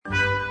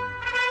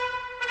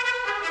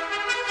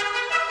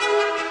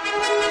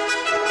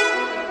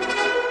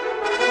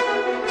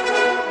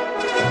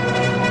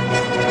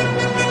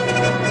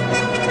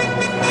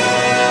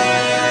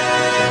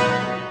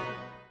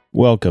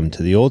Welcome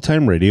to the Old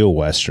Time Radio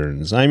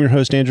Westerns. I'm your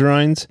host, Andrew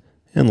Rines,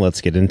 and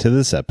let's get into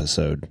this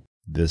episode.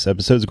 This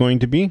episode is going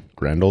to be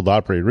Grand Ole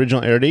Opry.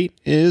 Original air date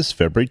is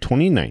February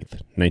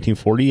 29th,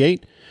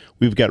 1948.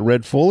 We've got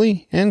Red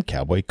Foley and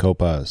Cowboy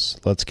Copas.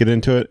 Let's get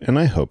into it, and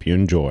I hope you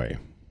enjoy.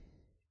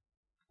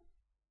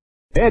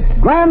 It's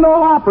Grand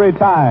Ole Opry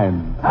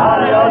time.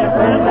 Howdy, all your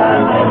friends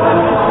and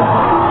neighbors.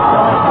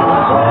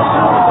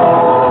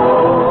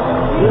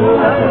 You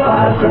let the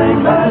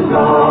five-string band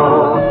go.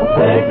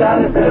 Take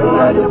down your fiddle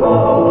and your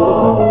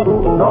bow.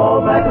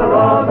 Roll back the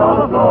rug on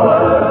the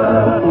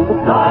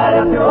floor. Light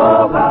up your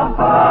old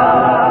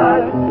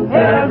campfire.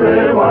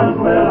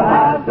 Everyone will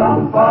have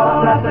some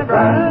fun at the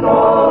Grand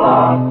Ole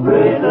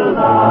Opry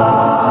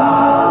tonight.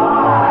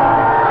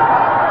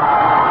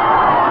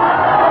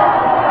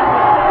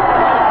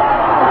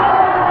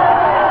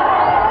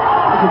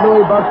 This is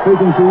Louis Buck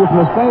speaking to you from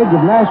the stage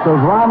of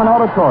Nashville's Ryman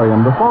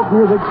Auditorium, the folk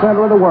music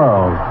center of the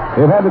world.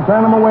 They've had to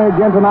turn them away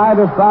again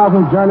tonight as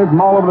thousands journeyed from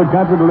all over the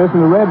country to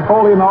listen to Red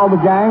Foley and all the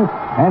gang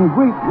and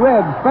greet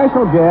Red's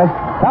special guest,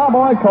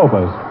 Cowboy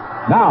Copas.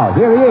 Now,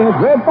 here he is,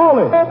 Red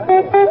Foley.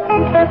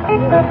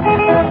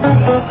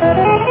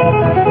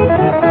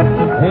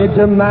 Hey,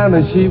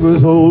 Jemima, she was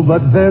old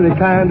but very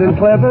kind and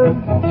clever.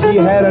 She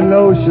had a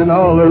notion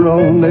all her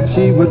own that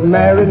she would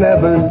marry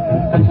never.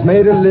 She's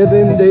made her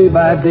living day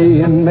by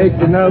day in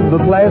making of the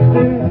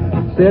plastic.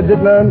 Said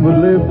that none would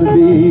live to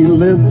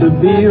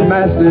be her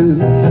master.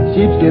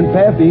 Sheepskin,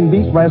 paraffin,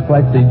 beef, rice,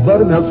 flaxseed,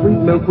 buttermilk,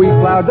 sweet milk, wheat,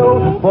 flour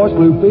dough, horse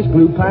glue, fish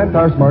glue, pine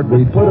tar, smart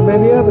weed. Put them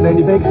in the oven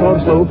and you bake on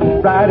slow.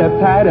 Fry it up,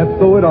 tie it up,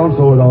 throw it on,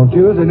 sew it on.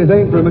 Choose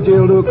anything from a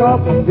chill to a cough.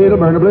 It'll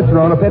burn a blister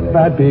on a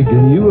petrified pig,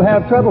 and you'll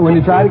have trouble when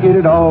you try to get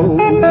it all.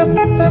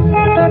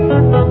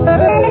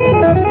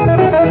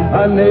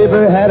 A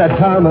neighbor had a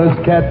Thomas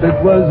cat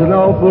that was an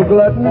awful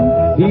glutton.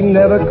 He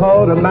never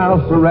caught a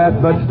mouse or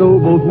rat, but stole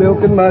both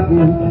milk and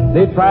mutton.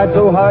 They tried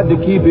so hard to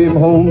keep him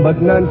home,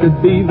 but none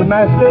could be the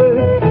master.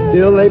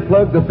 Till they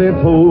plugged the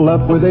fence hole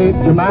up with Aunt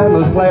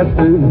Jemima's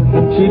plaster.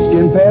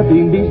 Sheepskin,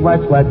 paraffin,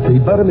 beeswax,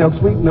 flaxseed, buttermilk,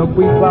 sweet milk,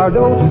 wheat, flour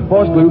dough,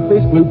 horse glue,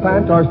 fish glue,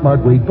 pine tar,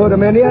 smart weed. Put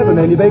them in the oven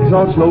and you bake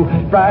on slow.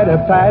 Fry it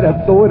up, tie it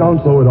up, throw it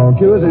on, sew it on.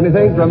 Cures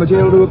anything from a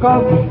chill to a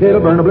cough. It'll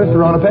burn a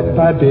blister on a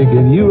petrified pig,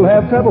 and you'll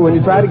have trouble when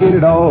you try to get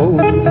it all.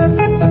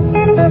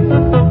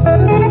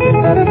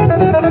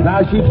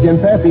 Now sheepskin,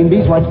 paraffin,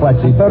 beeswax,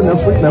 flaxseed, buttermilk,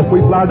 sweet milk,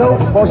 wheat, flour dough,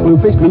 horse glue,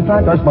 fish glue,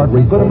 pine tar, smart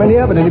weed. Put them in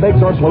the oven and you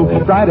bake on slow.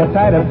 Fry it up,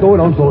 tie it up, throw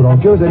it on, sew it on.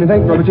 Cures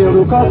anything from a chill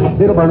to a cough.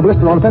 It'll burn a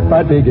blister on a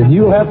petrified pig, and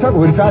you'll have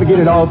trouble when you try to get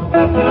it off.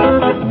 Thanks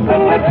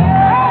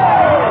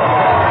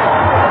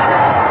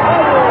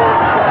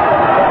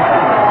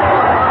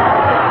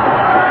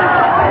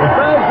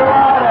a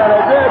lot, and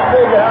a good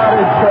big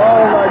howdy to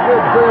all my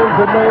good friends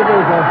and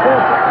neighbors of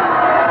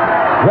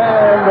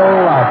Grand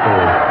Ole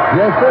Opry.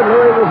 Yes, sir,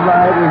 Louis was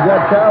right. We've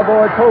got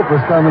Cowboy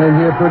Copas coming in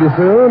here pretty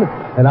soon,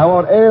 and I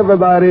want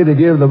everybody to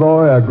give the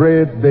boy a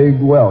great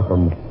big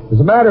welcome. As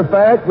a matter of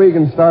fact, we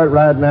can start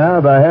right now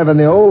by having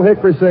the Old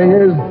Hickory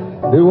Singers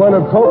do one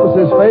of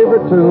Copas's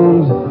favorite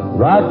tunes,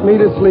 Rock Me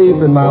to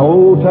Sleep in My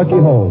Old Tucky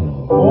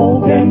Home.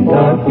 Oh,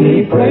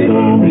 Kentucky,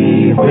 cradle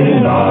me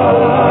when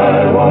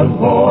I was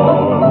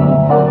born.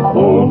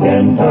 Oh,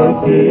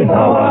 Kentucky,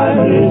 how I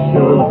miss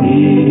your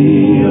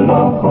field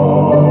of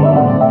corn.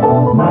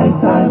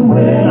 Nighttime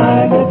when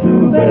I get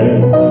to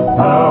bed,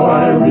 how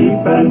I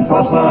reap and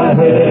toss my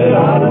head.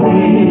 I don't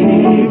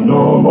weep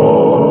no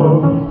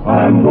more.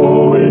 I'm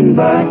going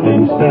back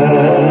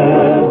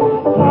instead.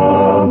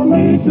 Tuck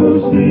me to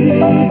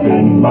sleep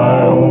in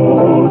my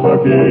old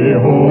Tucky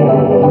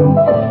home.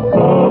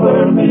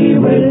 Cover me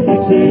with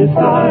Dixie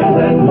skies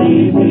and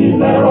leave me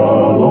there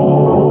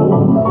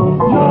alone.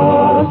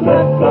 Just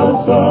let the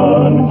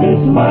sun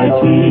kiss my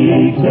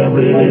cheeks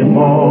every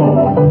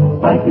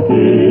morn. Like the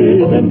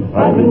kissing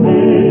I've been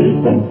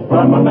missing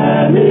from a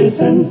mammy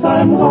since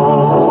I'm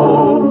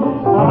gone.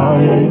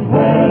 I ain't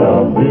had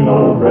a bit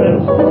of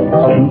rest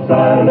since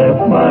I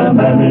left my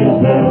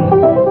mammy's nest.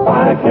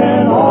 I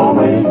can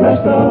always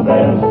rest the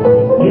best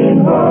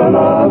in her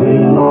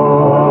loving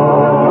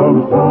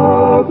arms.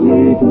 Tuck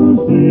me to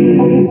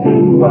sleep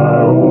in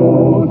my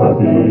old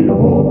Tucky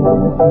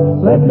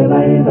home. Let me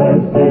lay there,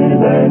 stay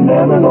there,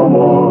 never no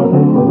more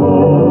to go.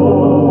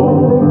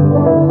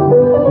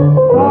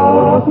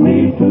 Tuck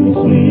me to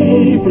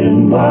sleep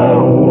in my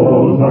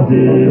old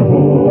Tucky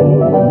home.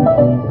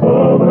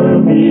 Cover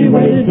me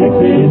with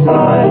Dixie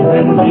sighs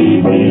and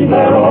leave me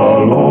there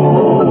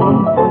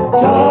alone.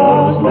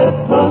 Just let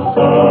the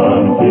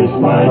sun kiss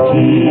my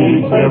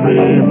cheeks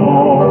every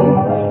morn.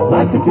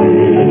 Like the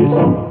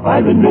kissing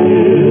I've been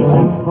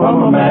missing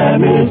from a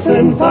mammy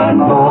since I'm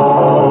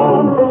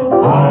gone.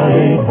 I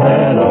ain't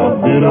had a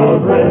bit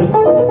of rest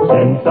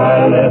since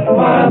I left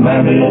my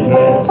mammy's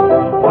nest.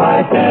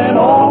 I can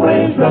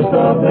always rest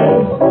the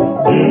best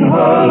in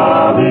her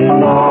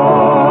loving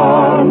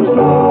arms.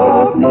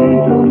 Tuck me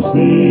to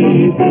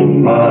sleep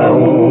in my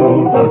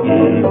old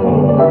Tucky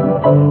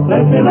home.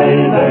 Let me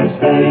lay there,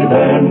 stay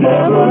there,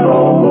 never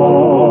no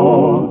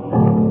more.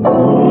 Oh,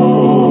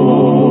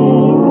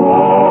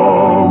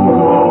 wrong,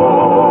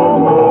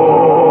 wrong, wrong.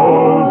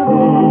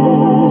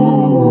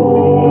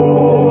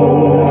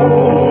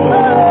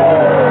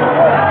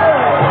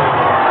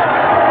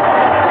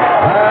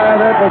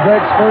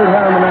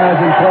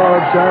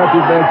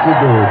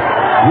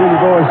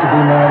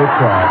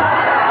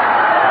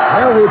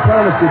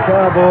 promised you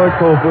Cowboy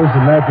Copas,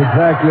 and that's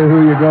exactly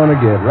who you're going to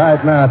get.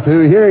 Right now,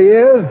 too, here he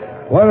is,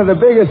 one of the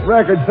biggest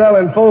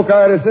record-selling folk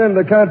artists in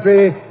the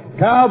country,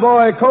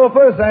 Cowboy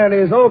Copas and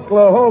his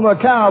Oklahoma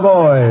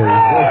Cowboys.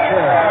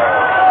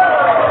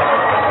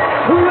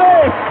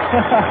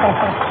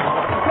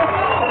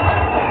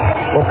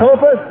 Well,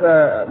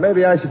 Copas,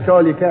 maybe I should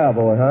call you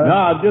Cowboy, huh?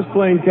 No, just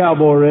plain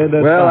Cowboy, Red.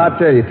 That's Well, fine. I'll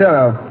tell you.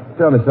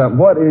 Tell me something.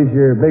 What is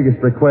your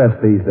biggest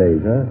request these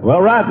days, huh?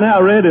 Well, right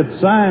now, Red,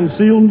 it's signed,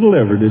 sealed, and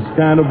delivered. It's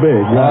kind of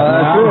big.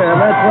 That's it,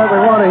 and that's what we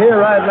want to hear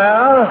right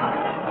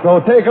now.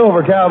 So take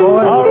over,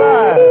 Cowboy. All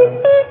right.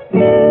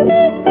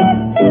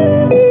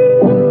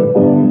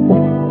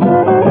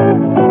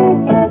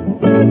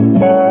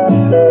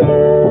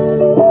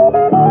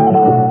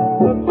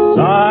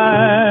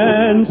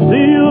 Signed,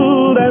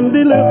 sealed, and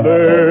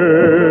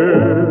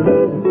delivered.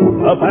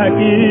 A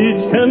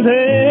package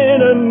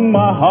containing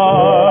my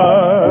heart.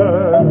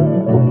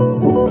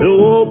 To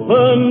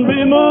open,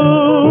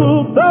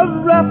 remove the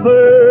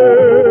wrapper,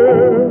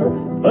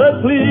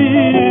 but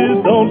please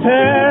don't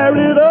tear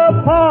it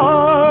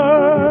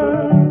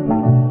apart.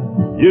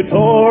 You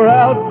tore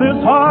out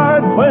this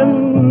heart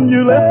when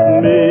you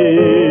left me.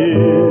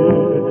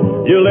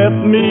 You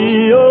left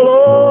me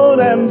alone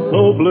and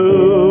so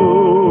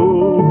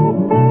blue.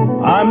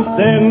 I'm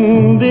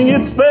sending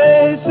it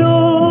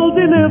special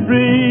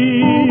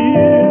delivery.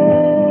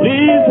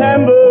 Please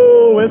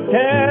handle with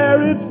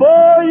care, it's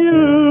for you.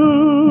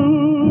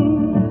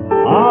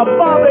 Ah,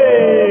 Bobby!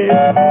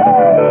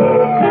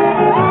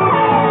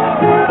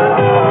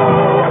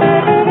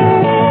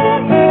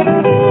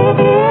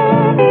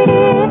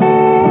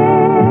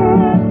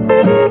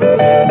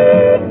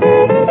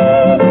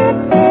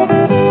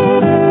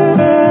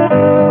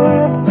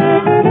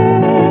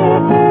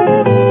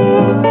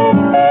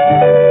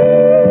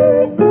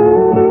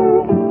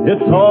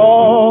 It's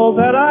all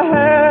that I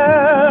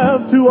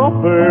have to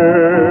offer.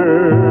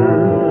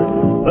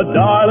 But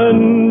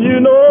darling, you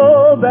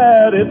know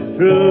that it's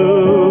true.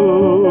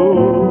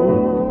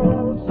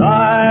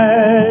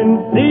 Signed,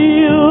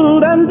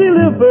 sealed, and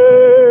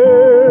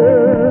delivered.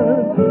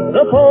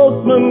 The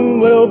postman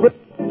will bring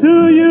it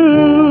to you.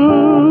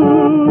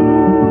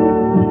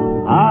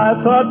 I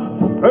thought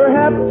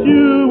perhaps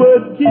you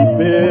would keep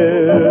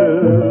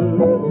it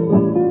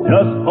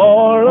just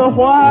for a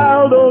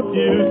while, don't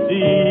you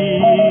see?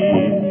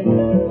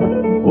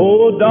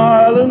 Oh,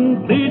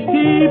 darling, please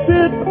keep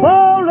it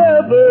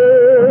forever.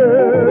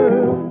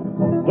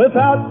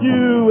 Without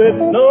you,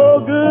 it's no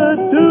good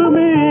to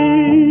me.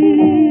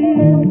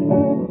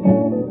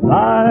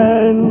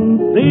 Signed,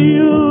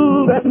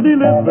 sealed, and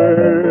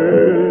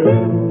delivered.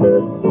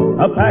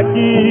 A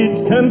package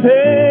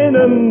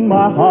containing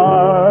my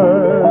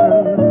heart.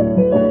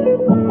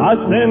 I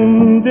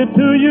send it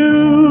to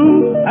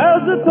you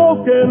as a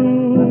token.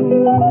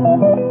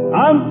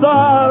 I'm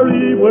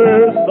sorry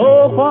we're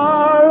so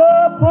far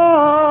apart.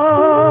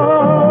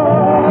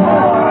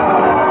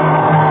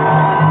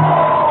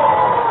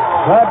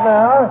 Right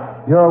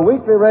now, your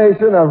weekly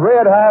ration of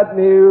red-hot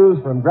news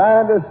from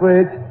Grinder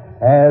Switch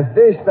as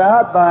dished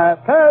out by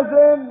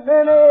Cousin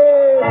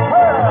Minnie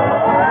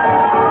Pearl.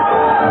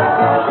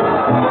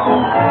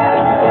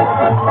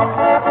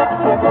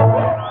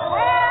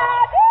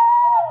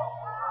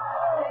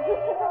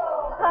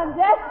 I'm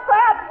just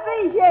proud to be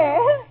here.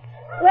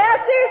 Well,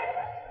 sir,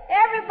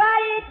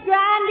 everybody at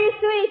Grinder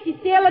Switch is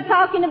still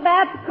talking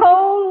about the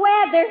cold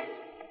weather.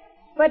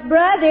 But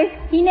Brother,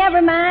 he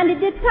never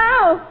minded at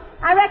all.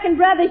 I reckon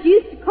Brother's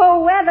used to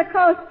cold weather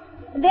 'cause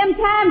them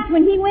times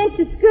when he went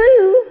to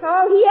school,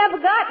 all he ever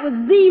got was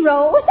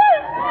 0.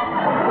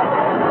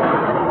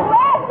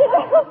 Well,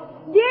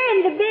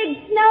 during the big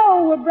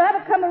snow, where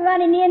Brother come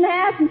running in the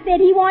house and said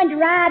he wanted to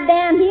ride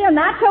downhill, and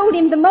I told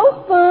him the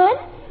most fun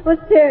was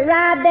to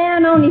ride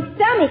down on his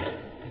stomach.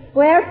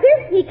 Well,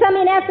 sir, he come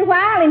in after a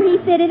while and he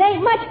said it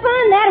ain't much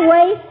fun that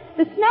way.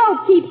 The snow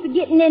keeps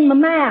getting in my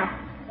mouth.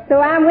 So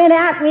I went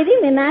out with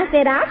him and I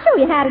said, I'll show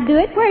you how to do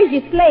it. Where's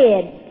your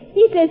sled?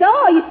 He says,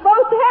 oh, you're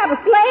supposed to have a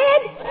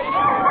sled?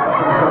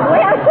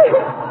 Well, sir,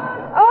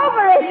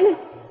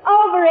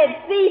 over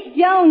at Steve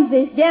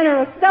Jones's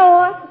General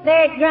Store,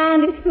 there at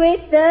Grinder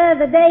Switch, the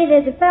other day,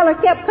 there's a fella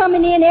kept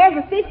coming in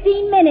every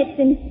 15 minutes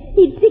and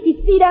he'd stick his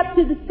feet up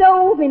to the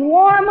stove and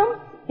warm them.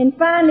 And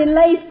finally,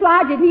 Lace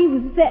Flodgett, he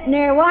was sitting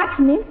there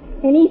watching him,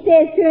 and he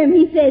says to him,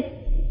 he says,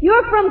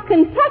 you're from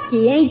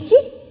Kentucky, ain't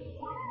you?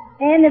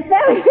 And the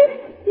fella,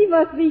 he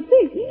must be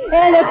too.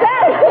 And the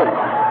fella,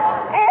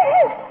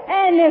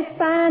 and this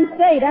fine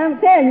state, I'm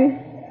telling you.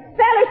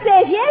 Fella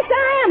says, yes,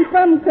 I am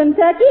from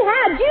Kentucky.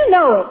 How'd you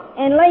know it?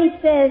 And Lace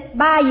says,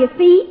 by your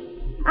feet.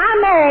 I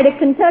married a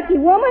Kentucky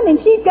woman, and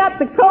she's got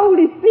the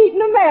coldest feet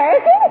in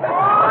America.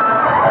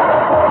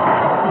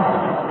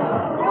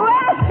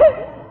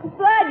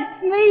 Flood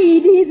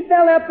Smeed, he's a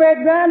fellow up there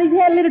at Brown. He's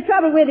had a little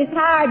trouble with his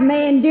hired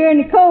man during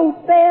the cold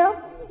spell.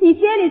 He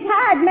sent his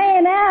hired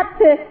man out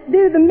to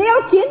do the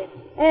milking,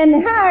 and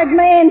the hired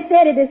man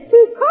said it is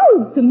too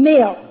cold to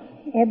milk.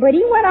 But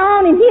he went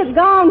on, and he was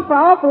gone for an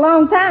awful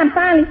long time.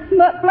 Finally,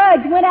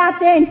 Flood went out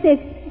there and said,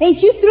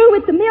 ain't you through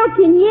with the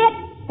milking yet?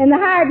 And the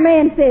hired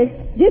man says,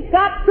 just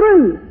got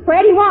through.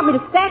 Freddie want me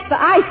to stack the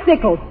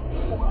icicles.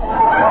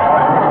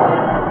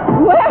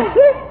 Well,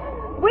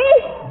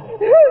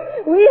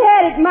 we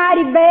had it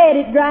mighty bad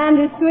at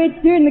Grinder's Switch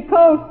during the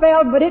cold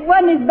spell, but it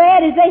wasn't as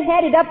bad as they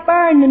had it up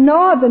there in the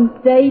northern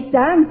states,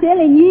 I'm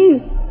telling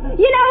you.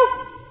 You know,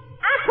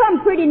 I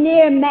come pretty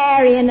near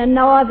marrying a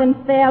northern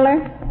feller.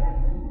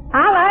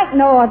 I like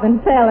northern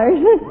fellers.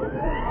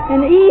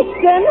 And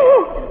eastern,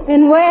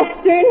 and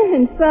western,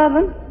 and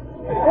southern.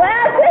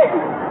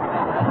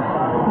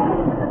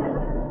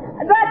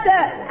 But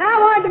I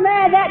wanted to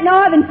marry that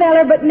northern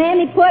feller, but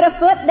Mammy put a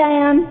foot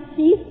down.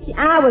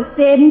 I was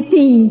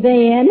 17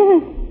 then.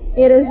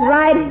 It is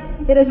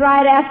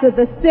right after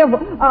the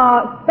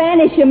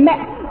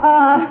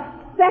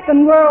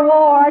Second World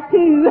War,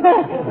 too.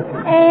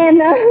 And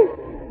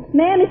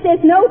Mammy says,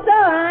 no, sir,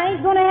 I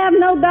ain't going to have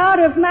no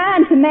daughter of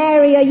mine to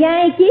marry a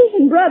Yankee.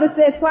 And Brother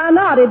says, why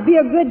not? It'd be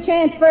a good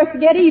chance for us to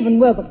get even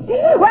with them.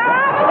 Well, I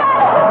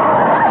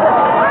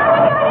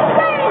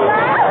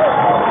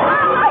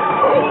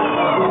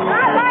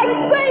like to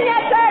sing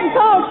that thing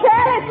called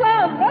Careless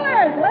Love.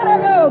 Brothers, let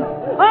her go.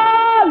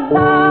 Oh,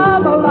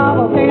 love, oh, love,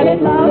 oh,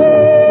 careless love.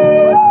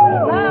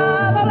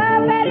 Love, oh,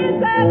 love, that is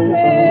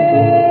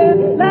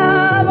something.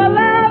 Love, oh,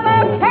 love,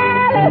 oh,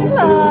 careless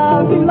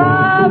love. You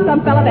love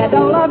some fella that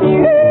don't love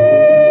you.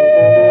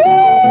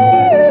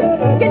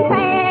 Can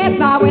pass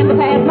my window,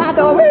 pass my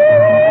door.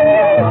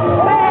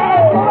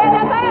 Pass my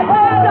window, pass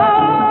my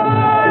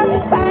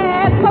door.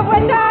 Pass my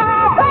window,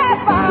 pass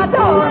my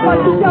door. But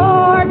you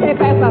sure can't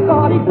pass my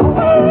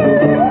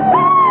 44.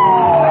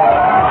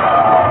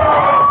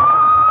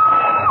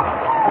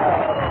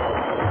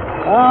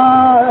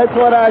 That's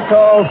what I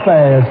call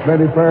fast,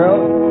 Betty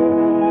Farrell.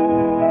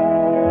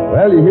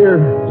 Well, you hear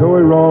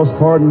Joey Ross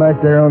chording back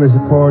there on his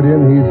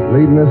accordion. He's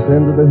leading us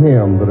into the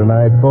hymn for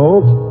tonight,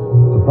 folks.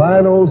 It's a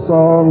fine old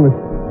song that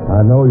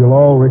I know you'll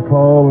all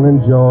recall and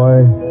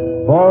enjoy.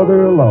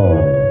 Farther Along.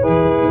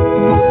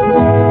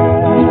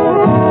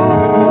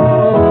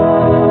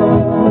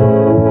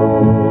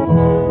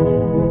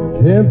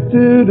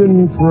 Tempted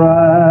and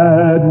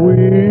tried,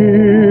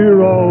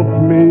 we're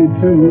oft made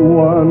to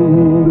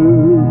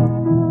wonder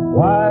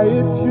why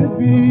it should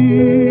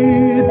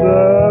be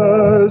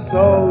thus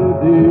all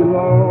day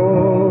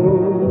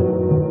long,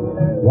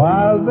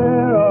 while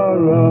there are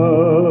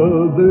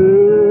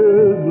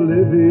others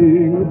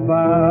living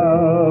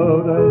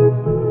about us,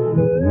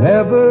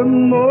 never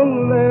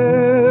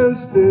molested,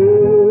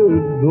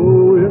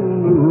 though in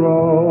the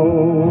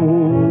wrong.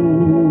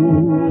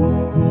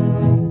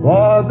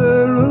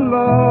 Farther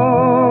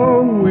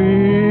along,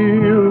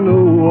 we'll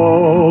know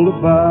all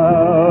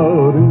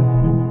about it.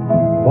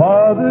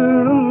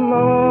 Farther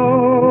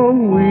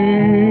along,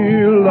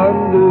 we'll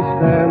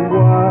understand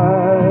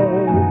why.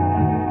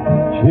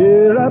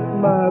 Cheer up,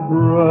 my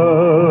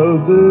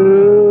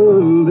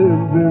brother,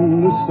 live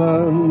in the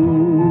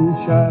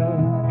sunshine.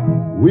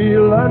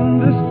 We'll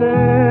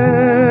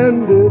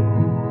understand it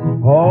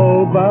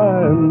all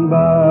by and by.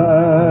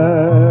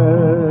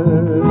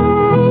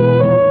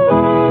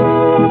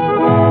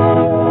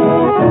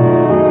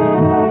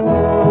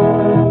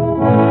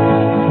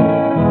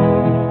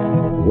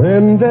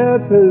 When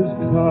death has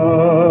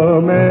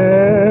come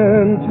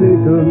and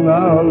taken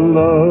our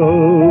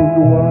loved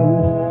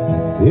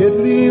ones, it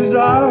leaves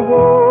our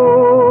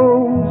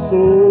home so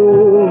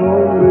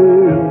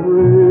lonely and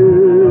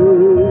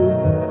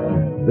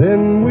gray.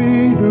 Then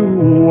we do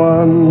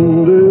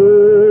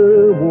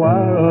wonder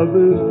why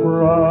others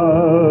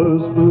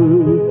prosper,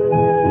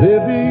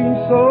 living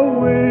so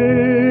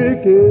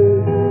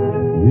wicked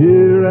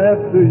year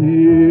after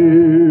year.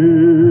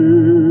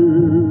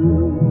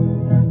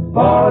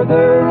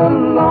 Farther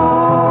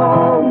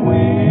along,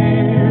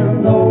 we'll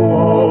know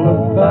all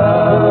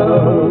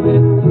about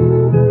it.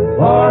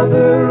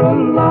 Farther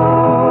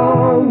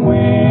along,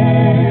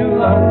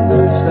 we'll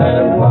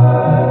understand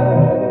why.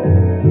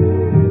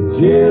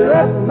 Cheer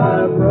up,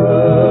 my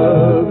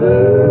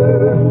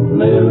brother,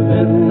 live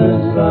in the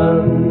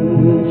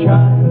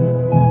sunshine.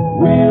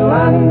 We'll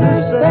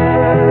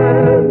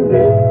understand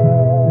it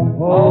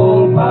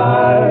all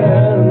by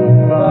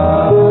and by.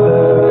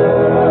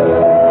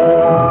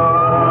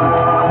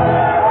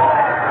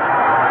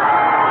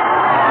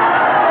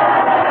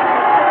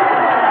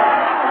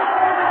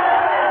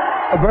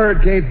 A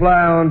bird can't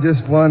fly on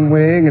just one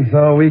wing, and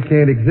so we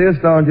can't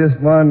exist on just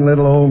one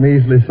little old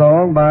measly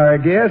song by our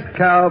guest,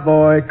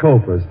 Cowboy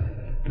Copas.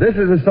 This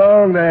is a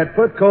song that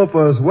put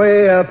Copas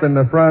way up in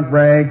the front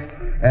ranks,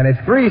 and it's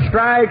 3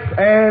 strikes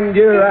and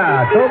you're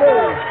out.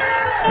 Copas!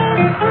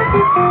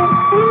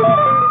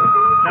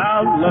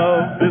 Now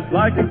love is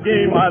like a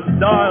game, my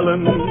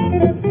darling.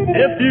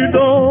 If you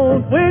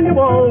don't win, you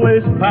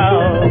always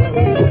pout.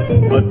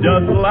 But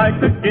just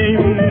like the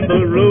game,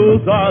 the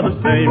rules are the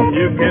same.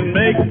 You can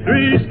make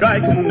 3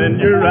 strikes and then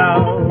you're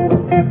out.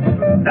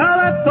 Now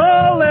that's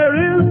all there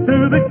is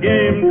to the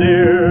game,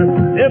 dear.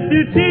 If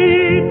you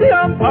cheat, the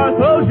umpire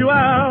throws you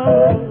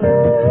out.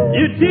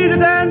 You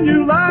cheated and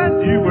you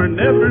lied, you were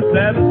never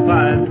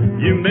satisfied.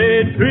 You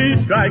made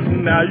 3 strikes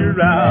and now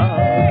you're out.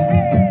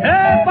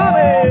 Hey,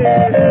 Now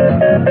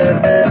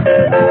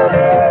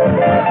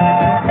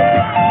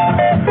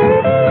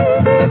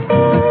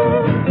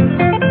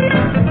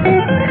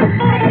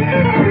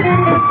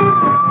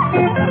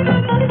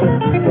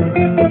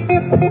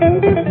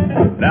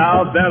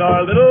that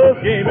our little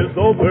game is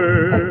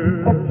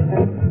over,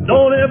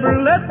 don't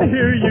ever let me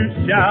hear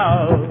you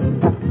shout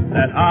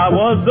that I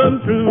was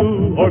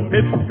untrue or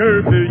pitched a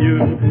curve to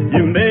you.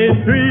 You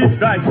made 3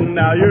 strikes and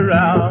now you're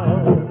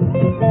out.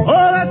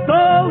 Oh, that's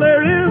all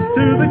there is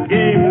to the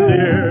game,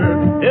 dear.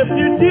 If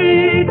you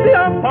cheat, the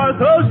umpire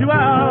throws you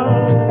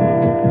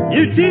out.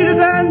 You cheated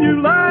and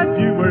you lied,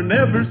 you were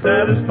never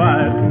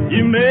satisfied.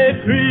 You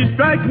made 3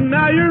 strikes and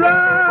now you're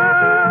out.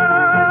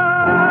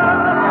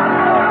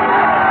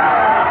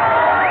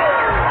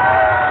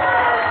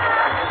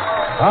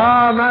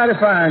 Ah, mighty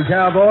fine,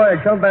 Cowboy.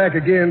 Come back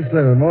again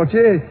soon, won't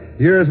you?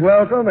 You're as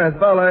welcome as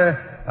fella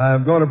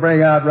I'm going to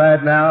bring out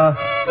right now,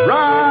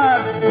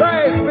 Rod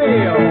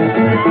Bayfield.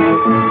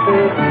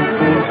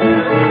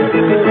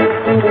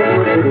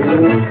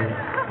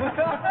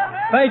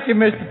 Thank you,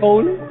 Mr.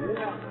 Foley.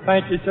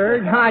 Thank you,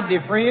 sir. Hi,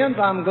 dear friends.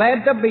 I'm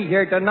glad to be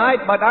here tonight,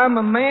 but I'm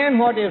a man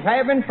what is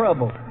having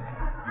trouble.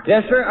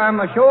 Yes, sir,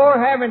 I'm sure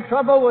having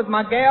trouble with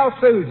my gal,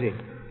 Susie.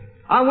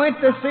 I went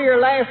to see her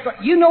last...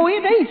 You know,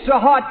 it ain't so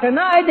hot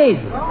tonight, is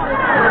it?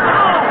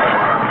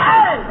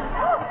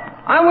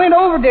 I went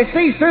over to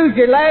see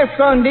Susie last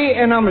Sunday,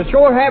 and I'm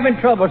sure having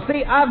trouble.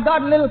 See, I've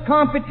got a little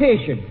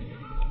competition.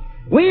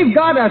 We've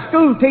got a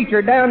school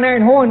teacher down there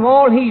in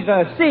Hornwall. He's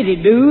a city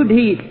dude.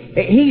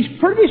 He's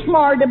pretty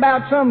smart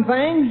about some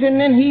things, and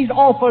then he's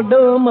awful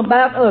dumb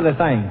about other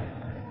things.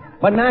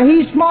 But now,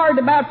 he's smart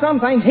about some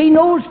things. He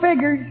knows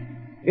figures.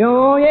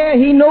 Oh, yeah,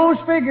 he knows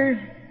figures.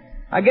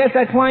 I guess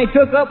that's why he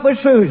took up with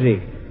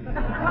Susie.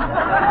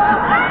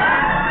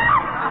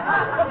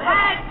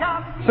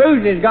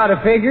 Susie's got a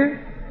figure,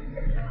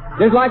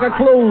 just like a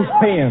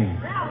clothespin.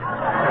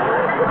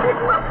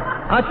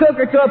 I took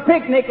her to a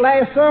picnic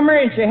last summer,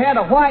 and she had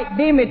a white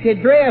dimity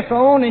dress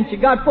on, and she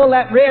got full of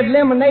that red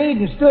lemonade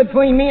and stood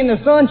between me and the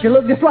sun. She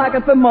looked just like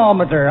a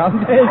thermometer. I'll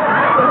tell you.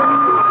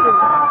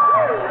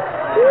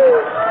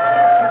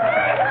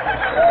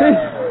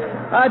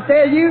 I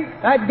tell you,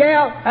 that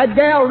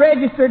gal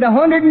registered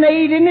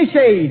 108 in the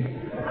shade.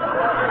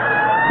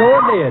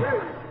 Sure did.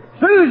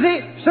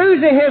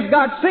 Susie has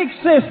got 6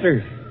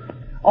 sisters,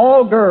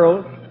 all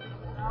girls.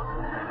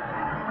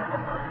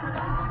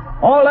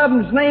 All of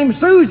them's named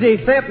Susie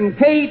except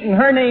Kate, and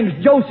her name's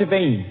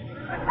Josephine.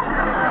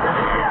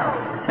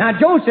 Now,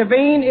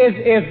 Josephine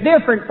is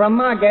different from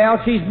my gal.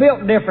 She's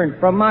built different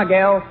from my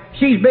gal.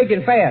 She's big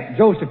and fat,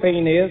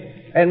 Josephine is.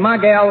 And my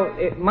gal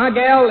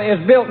is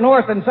built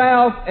north and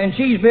south, and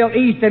she's built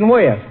east and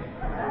west.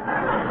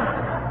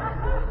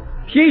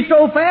 She's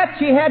so fat,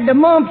 she had the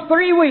mumps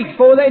 3 weeks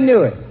before they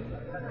knew it.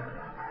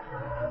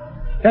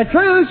 The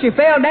truth, she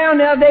fell down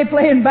the other day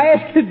playing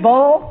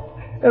basketball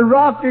and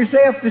rocked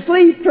herself to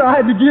sleep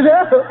trying to get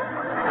up.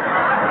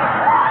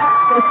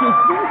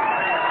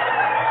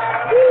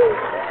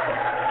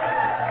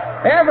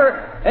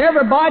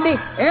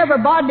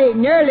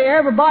 Nearly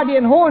everybody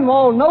in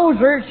Hornwall knows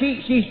her.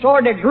 She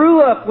sort of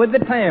grew up with the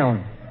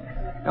town.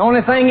 The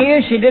only thing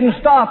is, she didn't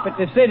stop at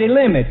the city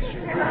limits.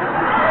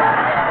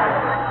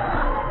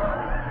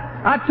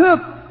 I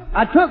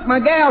took my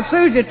gal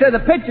Susie to the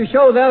picture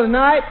show the other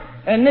night,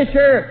 and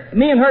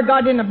me and her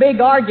got in a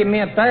big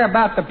argument there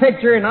about the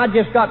picture, and I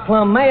just got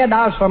plumb mad.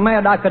 I was so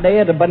mad I could have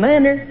ate a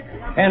banana.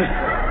 And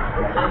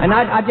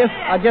I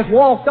just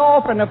walked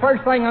off, and the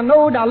first thing I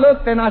knowed, I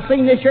looked and I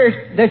seen this here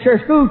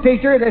school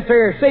teacher, this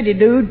here city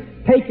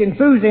dude, taking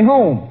Susie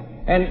home.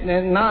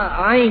 And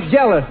I ain't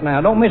jealous now.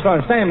 Don't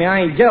misunderstand me.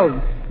 I ain't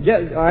jealous.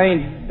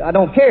 I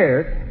don't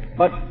care.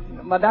 But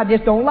I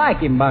just don't like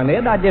him,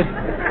 Barnett. I just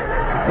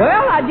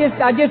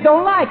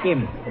don't like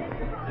him.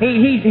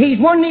 He's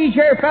one of these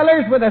here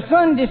fellers with a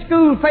Sunday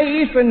school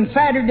face and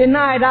Saturday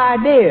night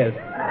ideas.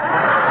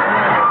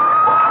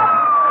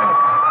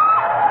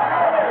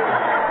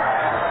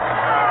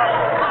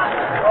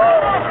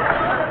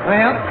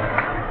 Well,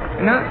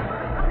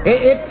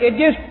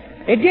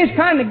 it just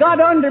kind of got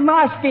under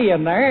my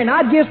skin there, and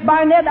I just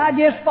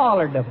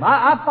followed him.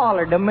 I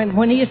followed him, and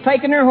when he was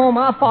taking her home,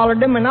 I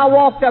followed him, and I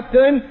walked up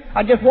to him.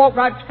 I just walked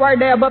right square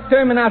dab up to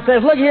him, and I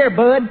says, "Look here,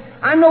 bud,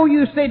 I know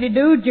you city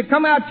dudes. You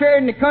come out here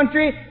in the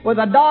country with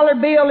a dollar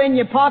bill in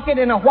your pocket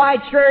and a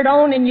white shirt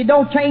on, and you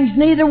don't change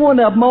neither one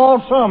of them all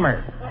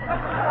summer."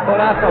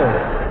 What I told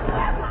him.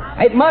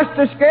 It must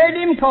have scared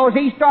him, because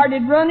he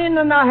started running,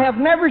 and I have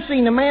never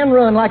seen a man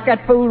run like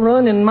that fool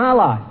run in my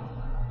life.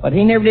 But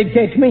he never did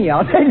catch me,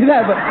 I'll tell you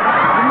that. But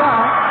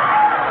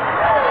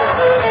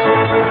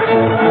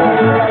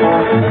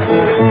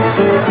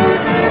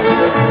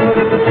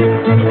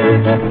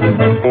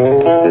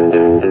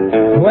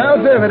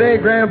Well, if it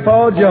ain't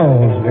Grandpa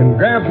Jones, and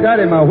Gramps got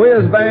him a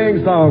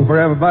whiz-bang song for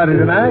everybody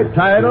tonight,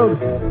 titled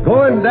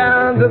 "Going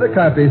Down to the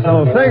Country."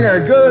 So sing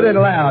her good and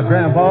loud,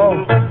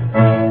 Grandpa.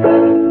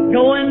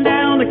 Going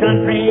down the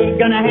country,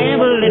 gonna have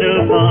a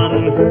little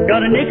fun.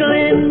 Got a nickel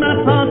in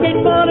my pocket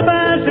for to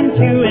buy some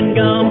chewing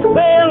gum.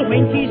 Well,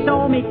 when she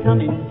saw me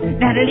coming,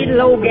 that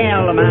little old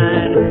gal of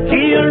mine,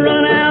 she'll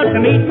run out to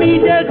meet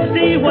me just to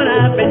see what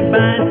I've been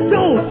buying.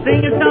 So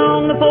sing a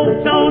song the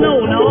folks all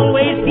know and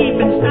always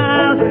keep in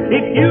style.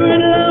 If you're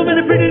in love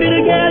with a pretty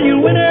little gal,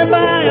 you win her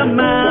by a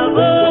mile.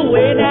 Oh,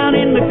 way down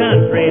in the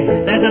country,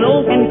 there's an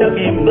old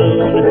Kentucky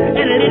moon,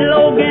 and a little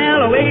old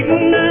gal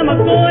waiting, I'm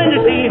going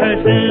to see her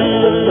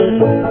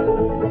soon.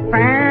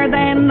 Fairer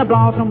than the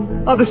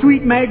blossom of the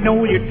sweet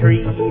magnolia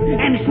tree,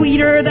 and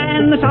sweeter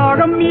than the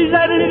sorghum is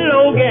that little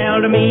old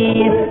gal to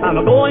me. I'm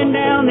a-going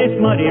down this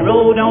muddy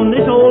road on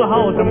this old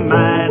horse of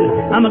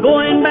mine. I'm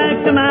a-going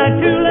back to my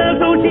true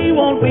love so she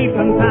won't weep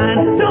and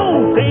pine.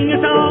 So sing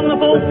a song the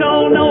folks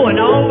all know and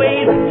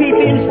always keep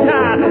in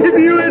style. If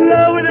you're in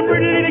love with a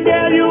pretty little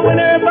gal, you'll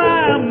win her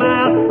by a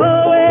mile.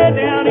 Oh, way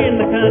down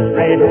in the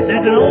country,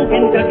 there's an old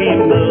Kentucky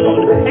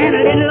moon, and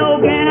a little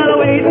old gal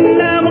waiting,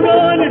 I'm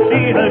going to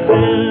see her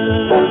soon.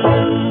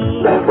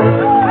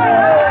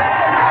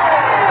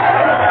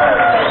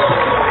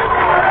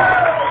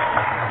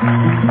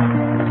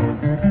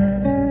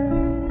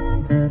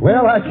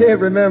 Well, I can't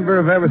remember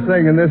of ever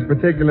singing this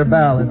particular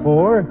ballad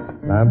before.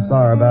 I'm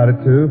sorry about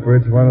it, too, for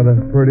it's one of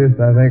the prettiest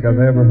I think I've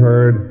ever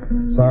heard.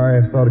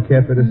 Sorry I sort of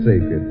kept it a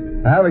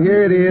secret. However,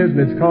 here it is, and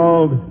it's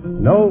called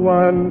No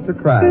One to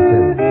Cry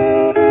To.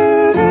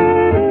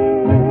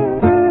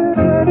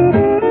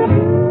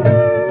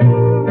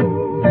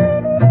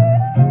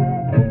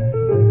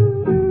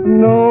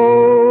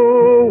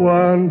 No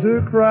one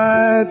to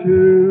cry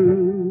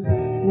to,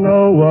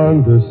 no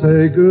one to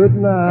say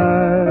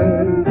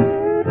goodnight,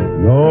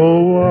 no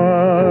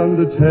one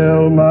to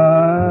tell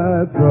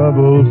my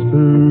troubles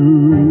to,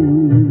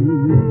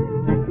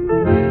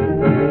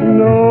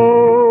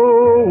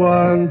 no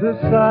one to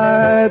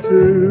sigh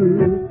to,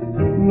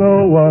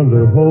 no one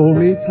to hold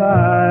me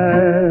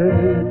tight,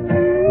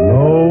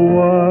 no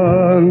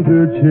one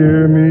to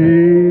cheer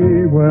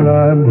me when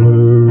I'm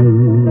blue.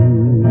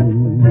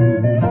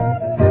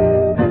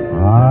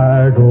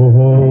 I go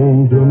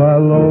home to my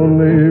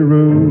lonely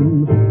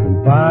room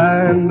and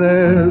find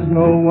there's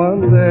no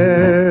one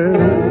there.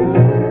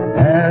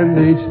 And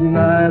each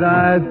night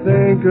I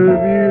think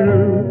of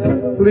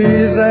you.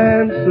 Please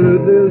answer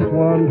this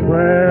one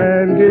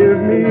prayer and give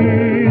me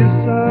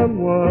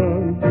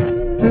someone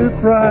to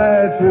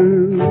cry to,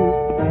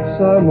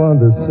 someone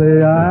to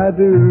say I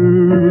do,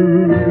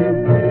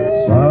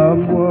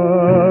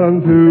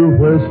 someone to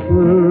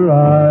whisper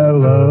I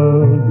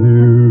love you.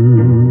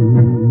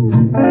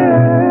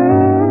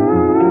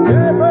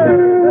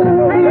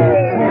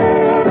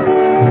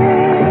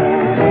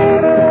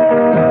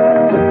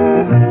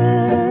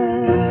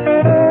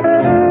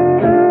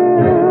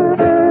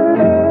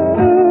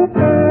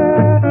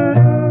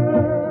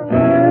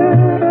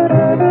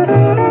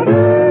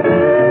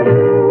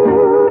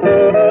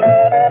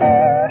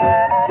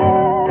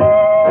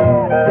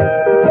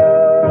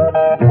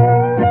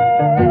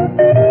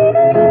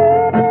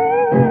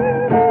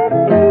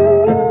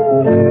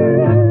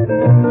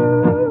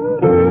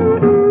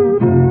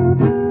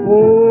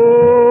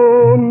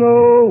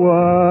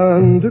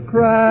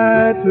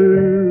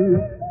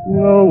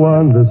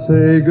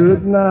 Say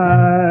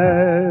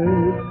goodnight,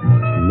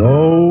 no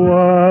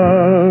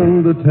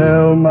one to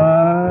tell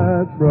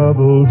my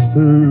troubles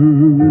to,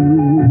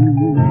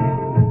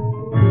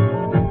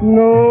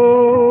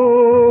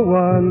 no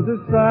one to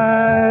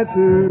sigh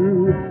to,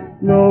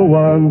 no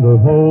one to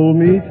hold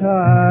me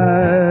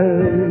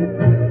tight,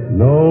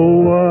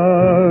 no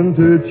one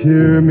to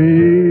cheer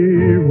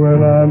me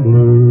when I'm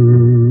blue.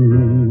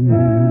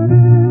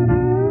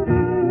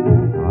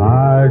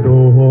 I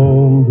go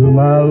home to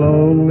my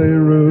lonely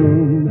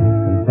room,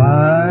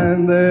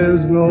 find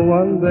there's no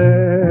one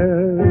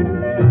there,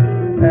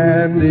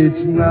 and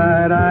each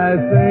night I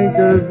think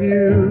of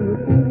you.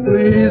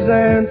 Please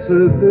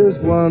answer this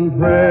one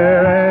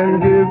prayer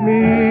and give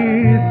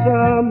me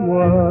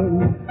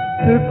someone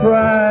to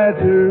cry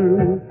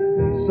to,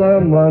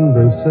 someone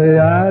to say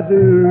I do,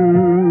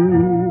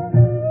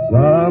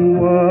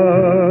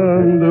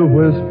 someone to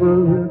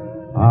whisper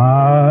I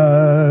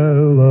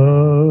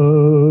love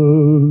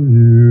you.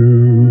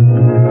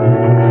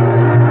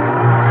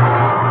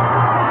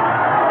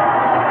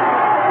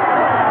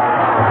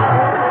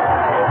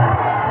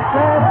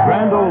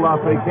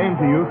 Opry came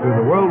to you through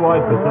the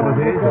worldwide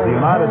facilities of the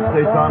United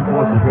States Armed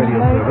Forces Radio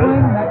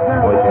Service,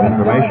 voice of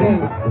information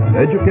and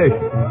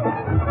education.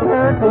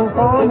 Circle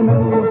for the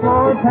middle of the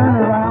floor, turn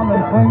around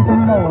and swing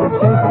some more.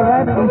 Chase the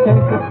rabbit and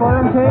chase the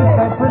squirrel, chase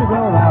that pretty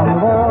girl around the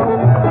world.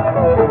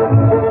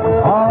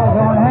 All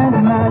gone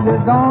hands and now you're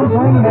gone,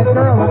 swing that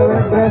girl with a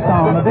red dress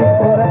on. A big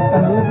foot up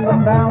and a little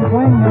one down,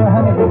 swing your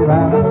honey go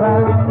round and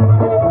round.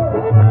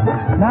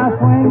 Now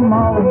swing,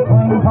 Molly,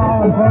 swing,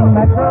 Paul, and swing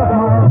that girl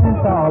from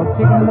Arkansas.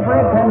 Chicken in the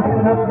bread pan,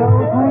 picking up dough,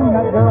 swing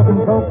that girl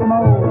from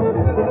Kokomo.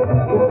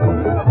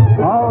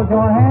 All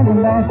join hands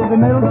and dance to the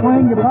middle,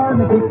 swing your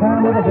partner, keep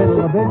time with a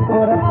fiddle. A big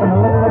foot up and a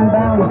little one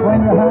down,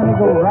 swing your honey,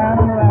 go round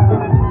and round.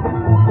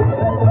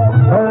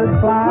 Birds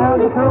fly out,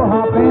 the crow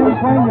hop in,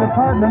 swing your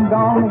partner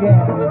gone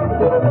again.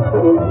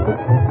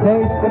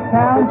 Taste the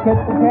cow, catch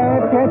the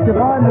cab, catch your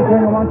partner,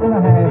 swing a once and a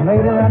half.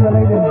 Later and the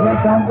ladies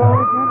just don't go,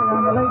 turn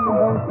around the lady and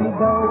go see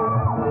go.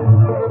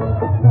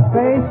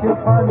 Face your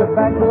partner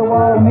back to the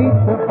wall, meet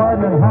your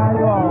partner and high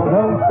you all.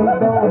 Those two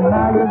go, and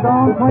now you're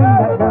gone, swing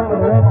that girl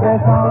with the red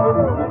dress on.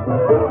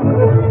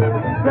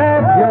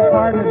 Grab your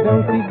partner,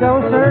 do-si-do,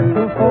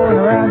 circle four and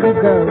around you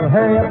go.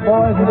 Hurry up,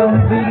 boys, and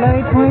don't be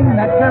late. Swing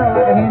that girl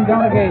like a hinge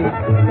on a gate.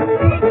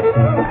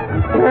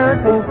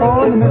 Circle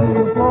four in the middle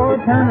of the floor,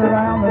 turn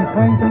around and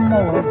swing some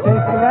more. Chase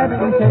the rabbit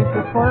and chase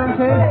the squirrel,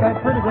 chase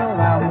that pretty girl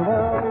around the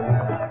world.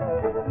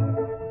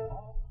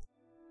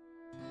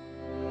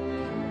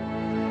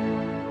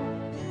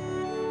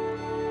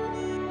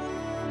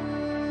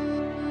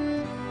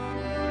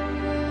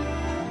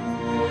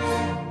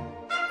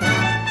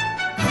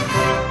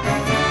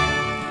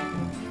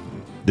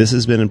 This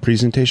has been a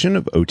presentation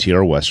of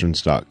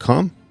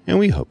OTRWesterns.com, and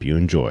we hope you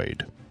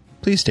enjoyed.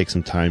 Please take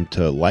some time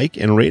to like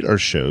and rate our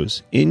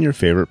shows in your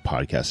favorite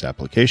podcast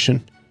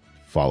application.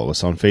 Follow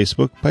us on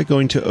Facebook by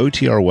going to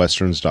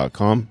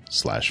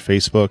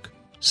OTRWesterns.com/Facebook.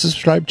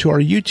 Subscribe to our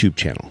YouTube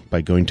channel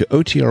by going to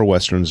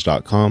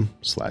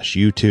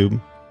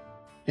OTRWesterns.com/YouTube.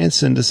 And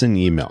send us an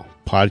email,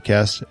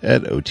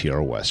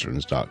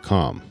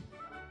 podcast@OTRWesterns.com.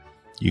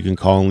 You can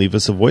call and leave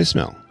us a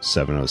voicemail,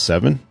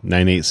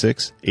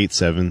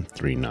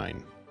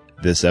 707-986-8739.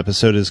 This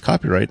episode is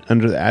copyright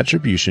under the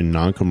Attribution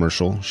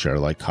Non-Commercial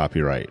Share-alike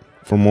copyright.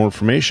 For more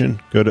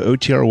information, go to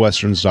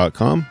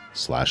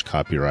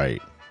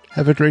OTRWesterns.com/copyright.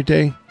 Have a great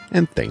day,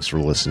 and thanks for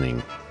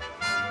listening.